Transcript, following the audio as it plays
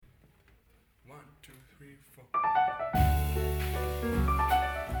2, 3, 4.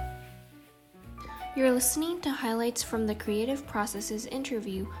 You're listening to highlights from the Creative Processes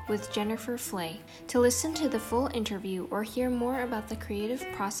interview with Jennifer Flay. To listen to the full interview or hear more about the Creative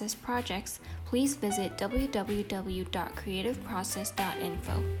Process projects, please visit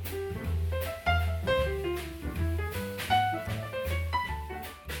www.creativeprocess.info.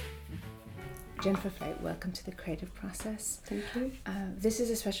 Jennifer Flay, welcome to the Creative Process. Thank you. This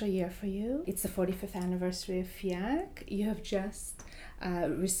is a special year for you. It's the 45th anniversary of FIAC. You have just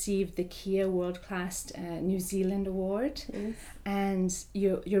received the Kia World Class New Zealand Award. Yes. And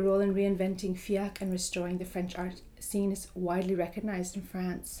your role in reinventing FIAC and restoring the French art scene is widely recognised in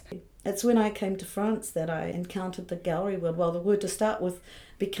France. It's when I came to France that I encountered the gallery world. Well, the word to start with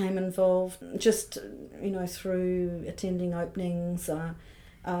became involved just, through attending openings,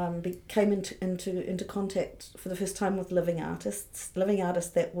 came into contact for the first time with living artists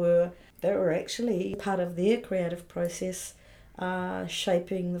that were actually part of their creative process,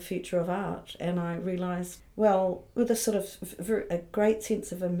 shaping the future of art. And I realised, with a sort of a great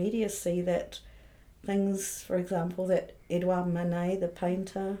sense of immediacy, that things, for example, that Edouard Manet, the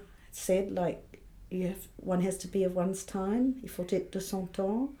painter, said, like, one has to be of one's time, il faut être de son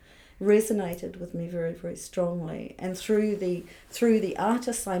temps, resonated with me very, very strongly. And through the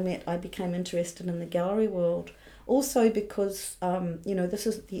artists I met, I became interested in the gallery world. Also because, this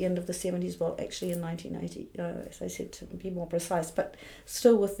is at the end of the 70s, well, actually in 1980, as I said, to be more precise, but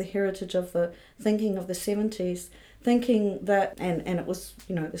still with the heritage of the thinking of the 70s, thinking that, and it was,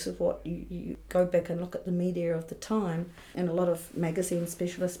 this is what you go back and look at the media of the time, and a lot of magazines,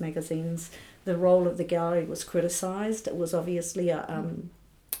 specialist magazines, the role of the gallery was criticised. It was obviously a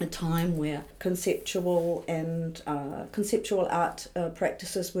time where conceptual art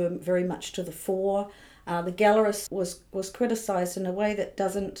practices were very much to the fore. The gallerist was criticised in a way that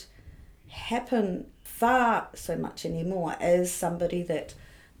doesn't happen far so much anymore, as somebody that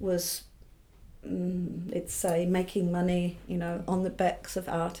was, let's say, making money, on the backs of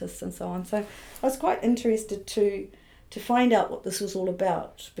artists and so on. So I was quite interested to find out what this was all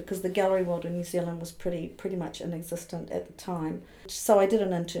about, because the gallery world in New Zealand was pretty much inexistent at the time. So I did an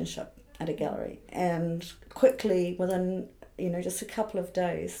internship at a gallery, and quickly, within just a couple of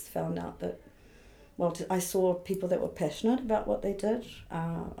days, found out that, I saw people that were passionate about what they did.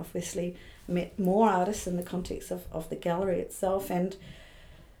 Obviously met more artists in the context of the gallery itself, and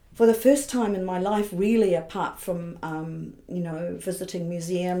for the first time in my life, really, apart from visiting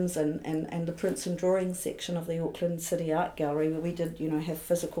museums and the prints and drawings section of the Auckland City Art Gallery, where we did have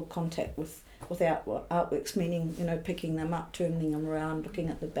physical contact with artworks, meaning picking them up, turning them around, looking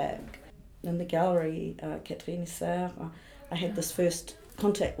at the back. In the gallery, Catherine Serre, I had this first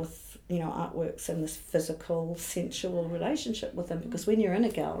contact with artworks and this physical, sensual relationship with them, because when you're in a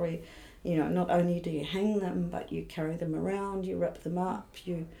gallery, not only do you hang them, but you carry them around, you wrap them up,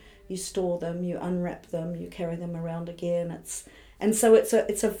 you store them, you unwrap them, you carry them around again. It's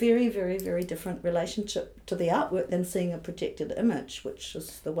a very, very, very different relationship to the artwork than seeing a projected image, which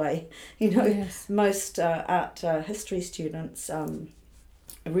is the way Yes. most art history students a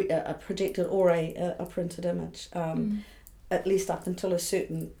projected or a printed image. At least up until a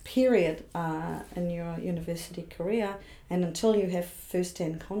certain period in your university career, and until you have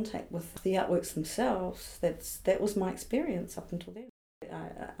first-hand contact with the artworks themselves. That was my experience up until then.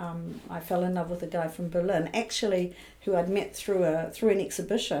 I fell in love with a guy from Berlin, actually, who I'd met through an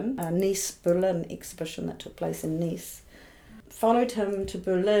exhibition, a Nice-Berlin exhibition that took place in Nice. Followed him to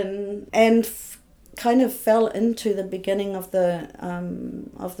Berlin and kind of fell into the beginning of the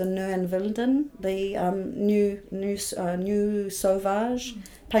Neuen Wilden, the new Sauvage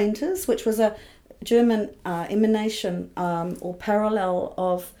painters, which was a German emanation or parallel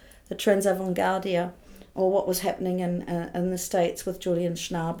of the Transavantgardia, or what was happening in the States with Julian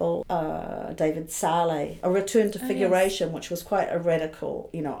Schnabel, David Saleh, a return to figuration, yes, which was quite a radical,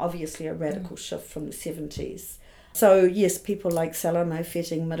 obviously a radical shift from the 70s. So yes, people like Salome,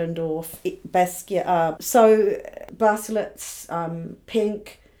 Fetting, Middendorf, Basquiat, so Baselitz,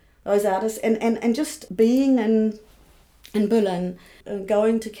 Pink, those artists, and just being in Berlin,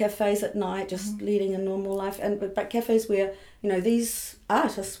 going to cafes at night, just leading a normal life, but cafes where these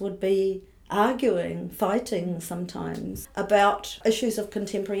artists would be arguing, fighting sometimes about issues of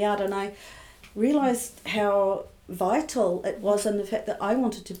contemporary art, and I realised how vital it was in the fact that I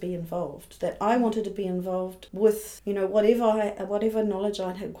wanted to be involved, with whatever knowledge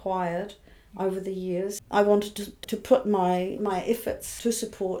I'd acquired over the years. I wanted to put my efforts to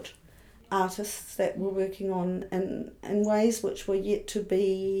support artists that were working on in ways which were yet to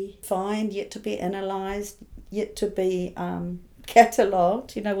be defined, yet to be analysed, yet to be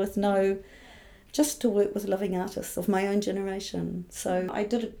catalogued, with no just to work with living artists of my own generation. So I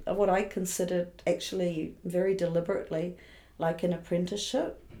did what I considered actually very deliberately like an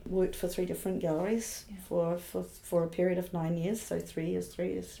apprenticeship. Worked for 3 different galleries for a period of 9 years, so 3 years,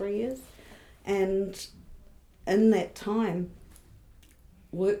 3 years, 3 years. And in that time,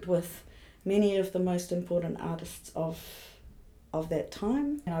 worked with many of the most important artists of that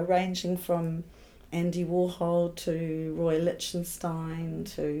time, ranging from Andy Warhol to Roy Lichtenstein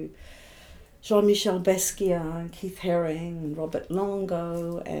to Jean-Michel Basquiat, Keith Haring, Robert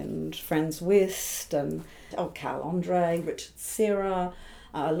Longo and Franz West and Carl Andre, Richard Serra,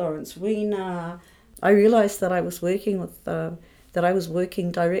 Lawrence Weiner. I realised that I was working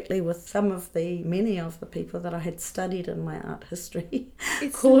directly with many of the people that I had studied in my art history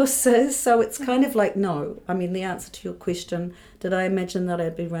courses. So it's kind of like, no. I mean, the answer to your question, did I imagine that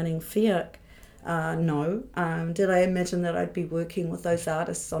I'd be running FIAC? No. Did I imagine that I'd be working with those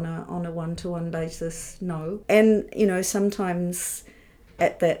artists on a one-to-one basis? No. And, sometimes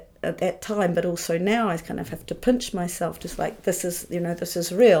at that time, but also now, I kind of have to pinch myself, just like, this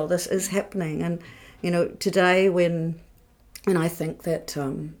is real, this is happening. And, today when I think that,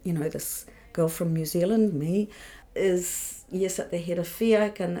 this girl from New Zealand, me, is, yes, at the head of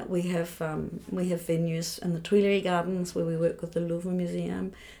FIAC, and that we have venues in the Tuileries Gardens where we work with the Louvre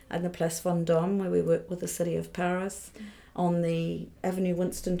Museum, and the Place Vendôme where we work with the City of Paris, on the Avenue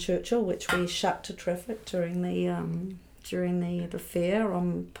Winston Churchill, which we shut to traffic during the fair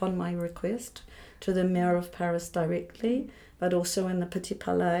upon my request to the Mayor of Paris directly, but also in the Petit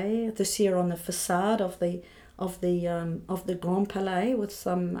Palais, this year on the facade of the Grand Palais with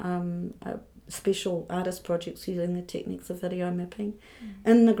some special artist projects using the techniques of video mapping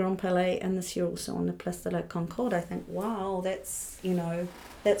in the Grand Palais, and this year also on the Place de la Concorde. I think, wow, that's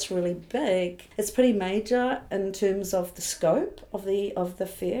really big. It's pretty major in terms of the scope of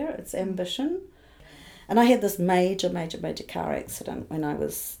the fair, its ambition. And I had this major car accident when I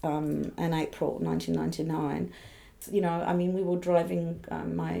was in April 1999. We were driving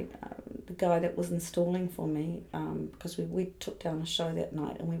the guy that was installing for me, because we took down a show that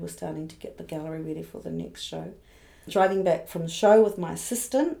night and we were starting to get the gallery ready for the next show. Driving back from the show with my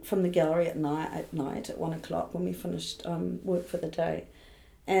assistant from the gallery at night at 1:00 when we finished work for the day.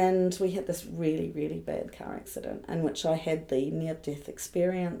 And we had this really, really bad car accident in which I had the near-death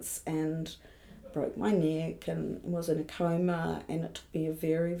experience and broke my neck and was in a coma, and it took me a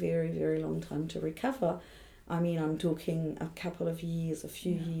very, very, very long time to recover. I mean, I'm talking a couple of years, a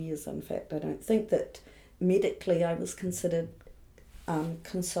few years. In fact, I don't think that medically I was considered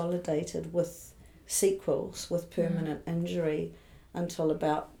consolidated with sequels, with permanent injury, until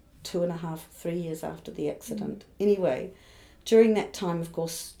about 2.5, 3 years after the accident. Anyway, during that time, of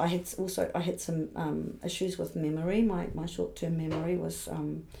course, I had some issues with memory. My short-term memory was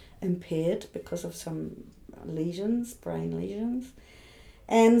impaired because of some brain lesions.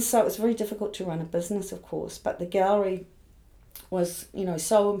 And so it was very difficult to run a business, of course, but the gallery was,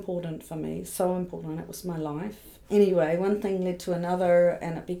 so important for me, so important. It was my life. Anyway, one thing led to another,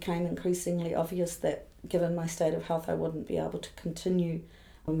 and it became increasingly obvious that given my state of health, I wouldn't be able to continue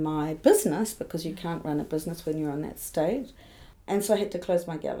my business, because you can't run a business when you're on that state. And so I had to close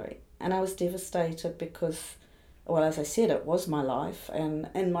my gallery. And I was devastated because, well, as I said, it was my life. And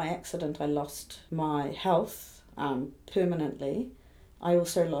in my accident, I lost my health permanently. I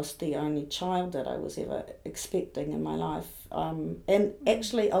also lost the only child that I was ever expecting in my life. And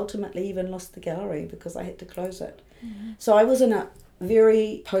actually, ultimately, even lost the gallery because I had to close it. Mm-hmm. So I was in a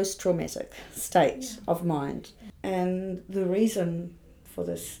very post-traumatic state of mind. And the reason for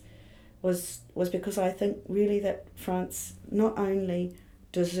this was because I think really that France not only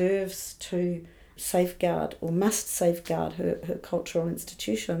deserves to safeguard or must safeguard her cultural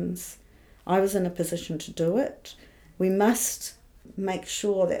institutions. I was in a position to do it. We must make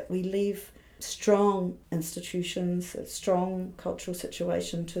sure that we leave strong institutions, a strong cultural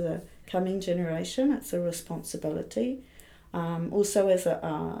situation to the coming generation. It's a responsibility. Also as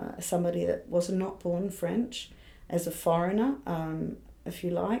somebody that was not born French, as a foreigner, if you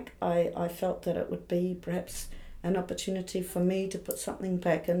like, I felt that it would be perhaps an opportunity for me to put something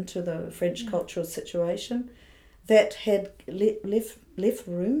back into the French cultural situation that had left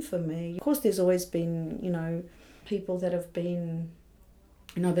room for me. Of course, there's always been, people that have been,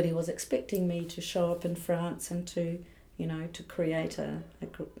 nobody was expecting me to show up in France and to create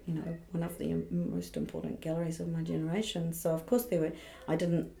one of the most important galleries of my generation. So of course there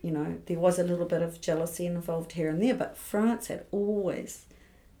was a little bit of jealousy involved here and there, but France had always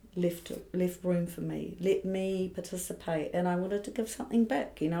left room for me, let me participate, and I wanted to give something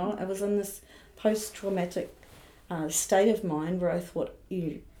back. I was in this post-traumatic state of mind where I thought,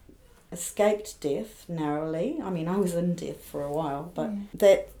 escaped death narrowly. I mean, I was in death for a while, but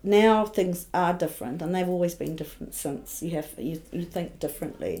that now things are different, and they've always been different since. You think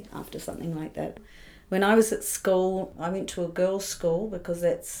differently after something like that. When I was at school, I went to a girls' school because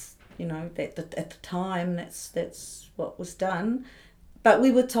that's, at the time that's what was done. But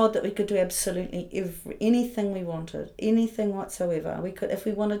we were told that we could do absolutely anything we wanted, anything whatsoever. We could, if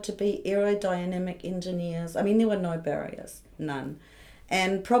we wanted to be aerodynamic engineers. I mean, there were no barriers, none.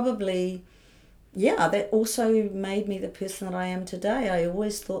 And probably, that also made me the person that I am today. I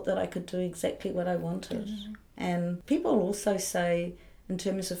always thought that I could do exactly what I wanted. Mm-hmm. And people also say, in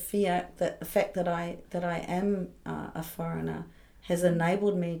terms of FIAC, that the fact that I am a foreigner has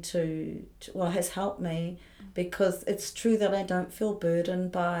enabled me has helped me, because it's true that I don't feel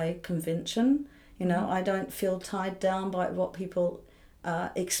burdened by convention. I don't feel tied down by what people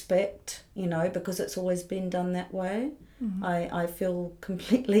expect, because it's always been done that way. Mm-hmm. I feel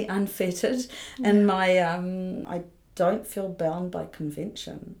completely unfettered, and I don't feel bound by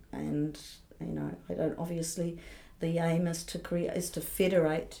convention. And I don't, obviously the aim is to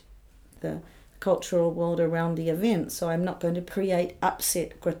federate the cultural world around the event, so I'm not going to create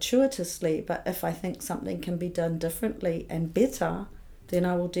upset gratuitously, but if I think something can be done differently and better, then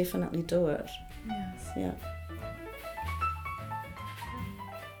I will definitely do it. Yes. Yeah.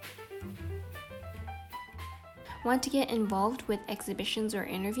 Want to get involved with exhibitions or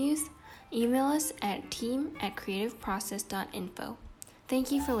interviews? Email us at team@creativeprocess.info.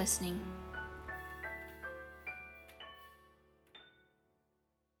 Thank you for listening.